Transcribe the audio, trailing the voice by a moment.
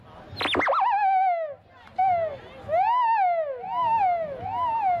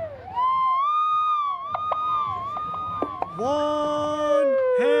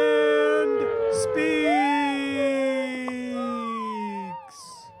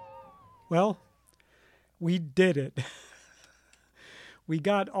Well, we did it. We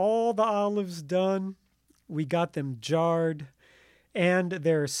got all the olives done. We got them jarred, and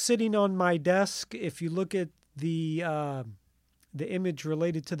they're sitting on my desk. If you look at the image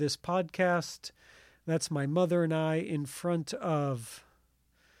related to this podcast, that's my mother and I in front of,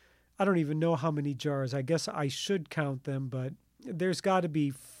 I don't even know how many jars. I guess I should count them, but there's got to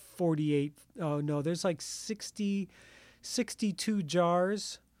be 48. Oh, no, there's like 62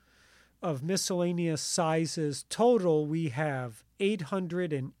 jars of miscellaneous sizes. Total, we have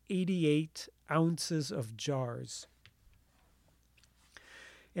 888 ounces of jars.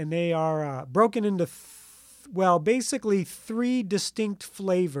 And they are broken into, basically three distinct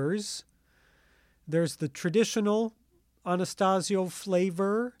flavors. There's the traditional Anastasio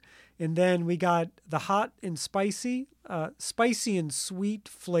flavor, and then we got the hot and spicy, spicy and sweet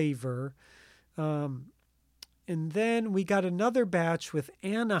flavor. And then we got another batch with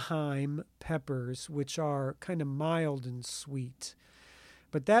Anaheim peppers, which are kind of mild and sweet.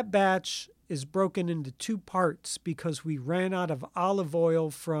 But that batch is broken into two parts because we ran out of olive oil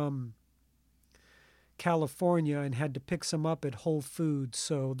from California and had to pick some up at Whole Foods.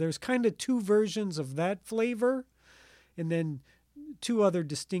 So there's kind of two versions of that flavor and then two other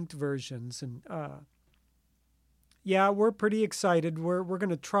distinct versions. And we're pretty excited. We're going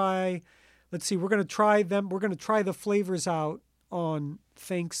to try, we're going to try them. We're going to try the flavors out on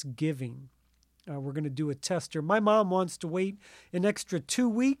Thanksgiving. We're going to do a tester. My mom wants to wait an extra 2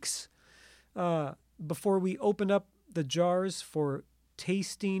 weeks before we open up the jars for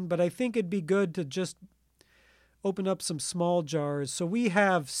tasting, but I think it'd be good to just open up some small jars. So we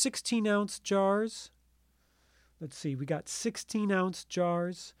have 16-ounce jars. We got 16-ounce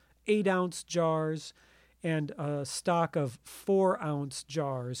jars, 8-ounce jars, and a stock of 4-ounce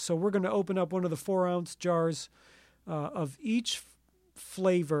jars. So we're going to open up one of the 4-ounce jars of each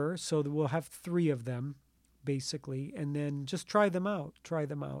flavor, so that we'll have 3 of them, basically, and then just try them out.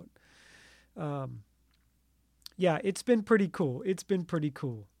 It's been pretty cool.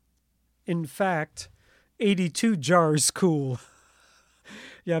 In fact, 82 jars cool.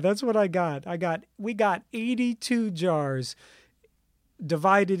 Yeah, that's what I got. We got 82 jars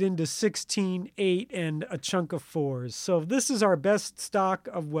divided into 16, 8, and a chunk of 4s. So this is our best stock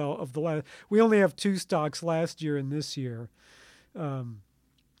of the last. We only have 2 stocks last year and this year. And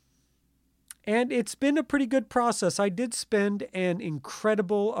it's been a pretty good process. I did spend an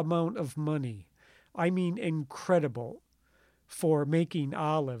incredible amount of money. I mean, incredible, for making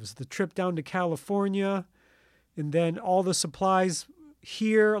olives. The trip down to California, and then all the supplies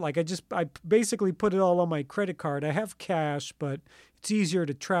here. I basically put it all on my credit card. I have cash, but it's easier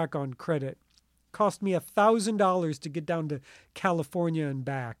to track on credit. Cost me $1,000 to get down to California and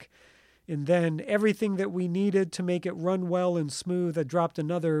back. And then everything that we needed to make it run well and smooth, I dropped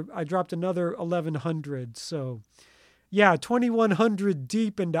another $1,100. So, yeah, 2,100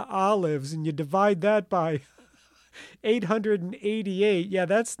 deep into olives, and you divide that by 888. Yeah,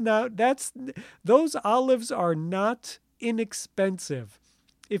 those olives are not inexpensive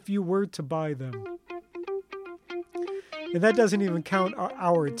if you were to buy them. And that doesn't even count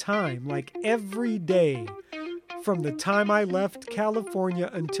our time. Like every day, from the time I left California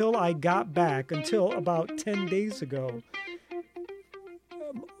until I got back, until about 10 days ago,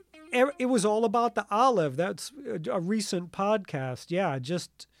 it was all about the olive. That's a recent podcast. Yeah,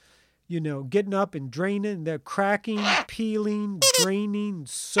 just, getting up and draining, the cracking, peeling, draining,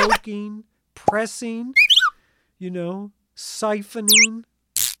 soaking, pressing, siphoning,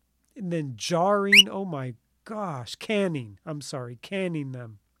 and then jarring. Oh my gosh, canning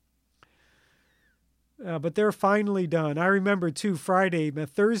them. But they're finally done. I remember too,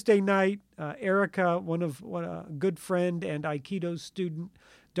 Thursday night, Erica, a good friend and Aikido student,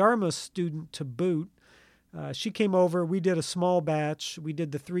 Dharma student to boot, she came over. We did a small batch. We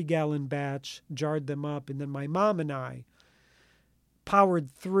did the 3-gallon batch, jarred them up, and then my mom and I powered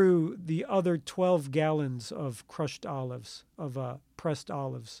through the other 12 gallons of crushed olives, of pressed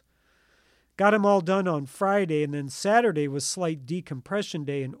olives. Got them all done on Friday, and then Saturday was slight decompression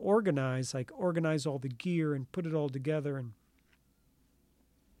day and organize all the gear and put it all together. And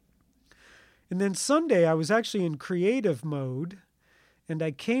then Sunday I was actually in creative mode, and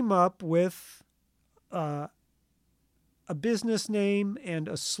I came up with a business name and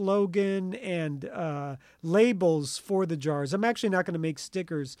a slogan and labels for the jars. I'm actually not going to make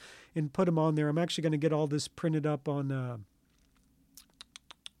stickers and put them on there. I'm actually going to get all this printed up on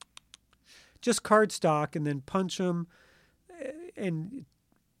just cardstock and then punch them and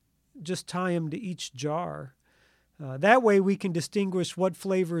just tie them to each jar. That way we can distinguish what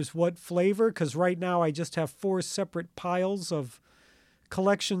flavor is what flavor, because right now I just have 4 separate piles of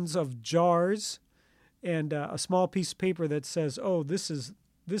collections of jars and a small piece of paper that says, "Oh, this is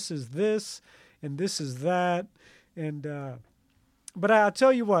this, and this is that." And but I'll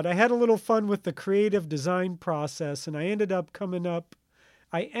tell you what, I had a little fun with the creative design process, and I ended up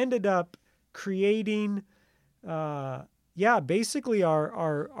creating, basically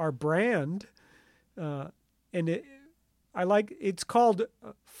our brand, and it's called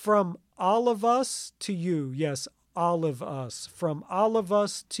From All of Us to You. Yes, all of us. From all of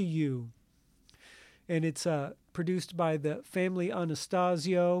us to you. And it's produced by the family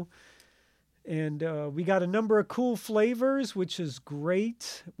Anastasio. And we got a number of cool flavors, which is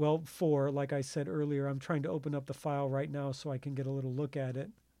great. Well, like I said earlier, I'm trying to open up the file right now so I can get a little look at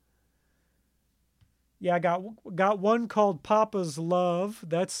it. Yeah, I got one called Papa's Love.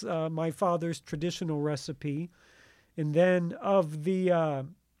 That's my father's traditional recipe. And then of the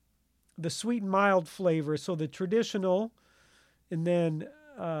sweet and mild flavor, so the traditional, and then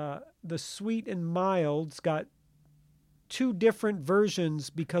the sweet and mild's got two different versions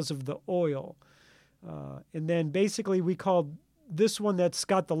because of the oil. And then basically we called this one that's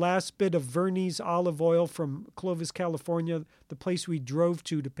got the last bit of Verney's olive oil from Clovis, California, the place we drove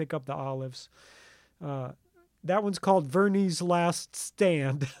to pick up the olives. That one's called Verney's Last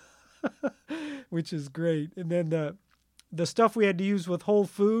Stand, which is great. And then the stuff we had to use with whole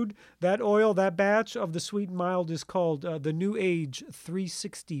food, that oil, that batch of the sweet and mild is called the New Age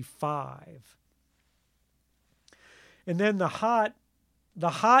 365. And then the hot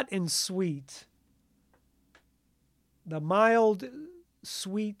and sweet, the mild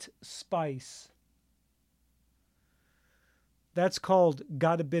sweet spice, that's called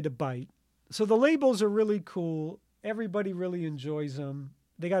Got a Bit of Bite. So the labels are really cool. Everybody really enjoys them.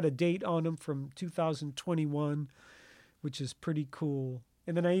 They got a date on them from 2021, which is pretty cool.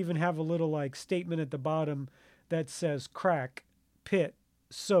 And then I even have a little statement at the bottom that says crack, pit,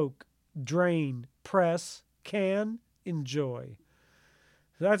 soak, drain, press, can, enjoy.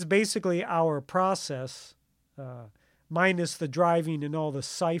 So that's basically our process, minus the driving and all the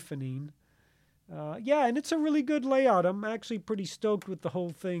siphoning. And it's a really good layout. I'm actually pretty stoked with the whole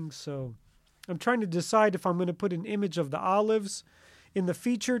thing. So I'm trying to decide if I'm going to put an image of the olives in the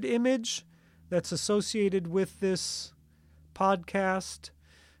featured image that's associated with this podcast.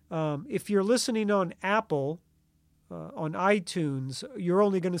 If you're listening on Apple, on iTunes, you're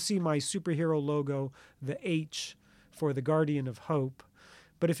only going to see my superhero logo, the H for the Guardian of Hope.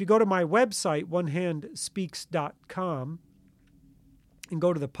 But if you go to my website, onehandspeaks.com, and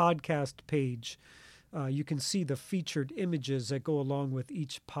go to the podcast page, you can see the featured images that go along with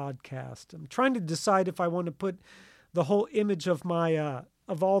each podcast. I'm trying to decide if I want to put the whole image of my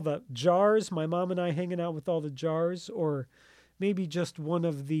of all the jars, my mom and I hanging out with all the jars, or maybe just one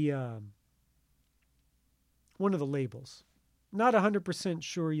of the labels. Not 100%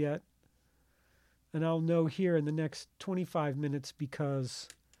 sure yet. And I'll know here in the next 25 minutes because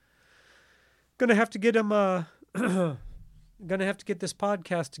I'm going to have to get them going to have to get this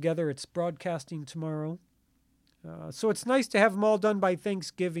podcast together. It's broadcasting tomorrow. So it's nice to have them all done by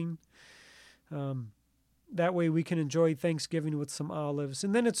Thanksgiving. That way we can enjoy Thanksgiving with some olives.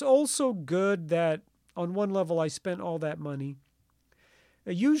 And then it's also good that on one level I spent all that money.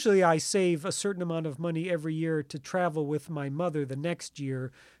 Usually I save a certain amount of money every year to travel with my mother the next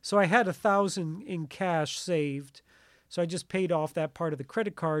year. So I had $1,000 in cash saved. So I just paid off that part of the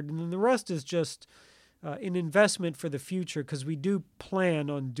credit card. And then the rest is just an investment for the future because we do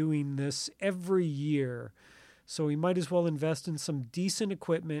plan on doing this every year. So we might as well invest in some decent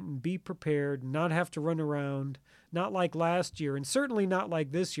equipment and be prepared, not have to run around, not like last year, and certainly not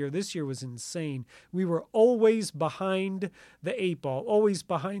like this year. This year was insane. We were always behind the 8 ball, always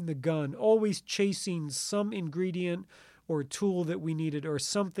behind the gun, always chasing some ingredient or tool that we needed or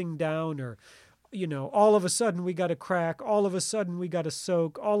something down, or, all of a sudden we got a crack, all of a sudden we got a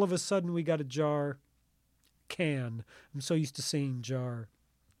soak, all of a sudden we got a jar. Can. I'm so used to saying jar.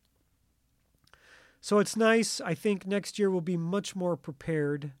 So it's nice. I think next year we'll be much more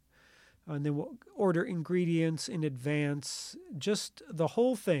prepared. And then we'll order ingredients in advance. Just the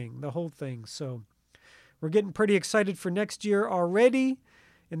whole thing. So we're getting pretty excited for next year already.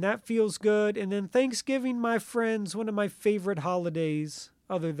 And that feels good. And then Thanksgiving, my friends, one of my favorite holidays,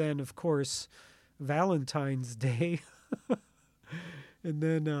 other than, of course, Valentine's Day. And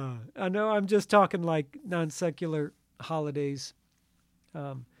then I know I'm just talking like non-secular holidays.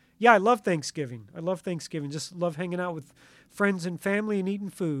 I love Thanksgiving. Just love hanging out with friends and family and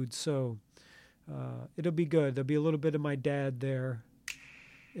eating food. So it'll be good. There'll be a little bit of my dad there.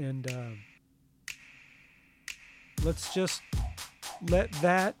 And let's just let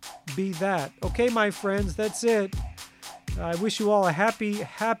that be that. Okay, my friends, that's it. I wish you all a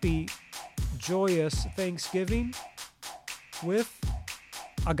happy, joyous Thanksgiving with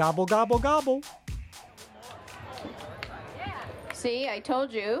a gobble, gobble, gobble. See, I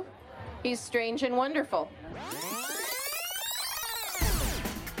told you. He's strange and wonderful.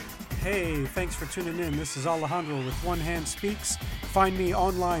 Hey, thanks for tuning in. This is Alejandro with One Hand Speaks. Find me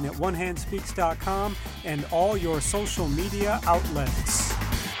online at onehandspeaks.com and all your social media outlets.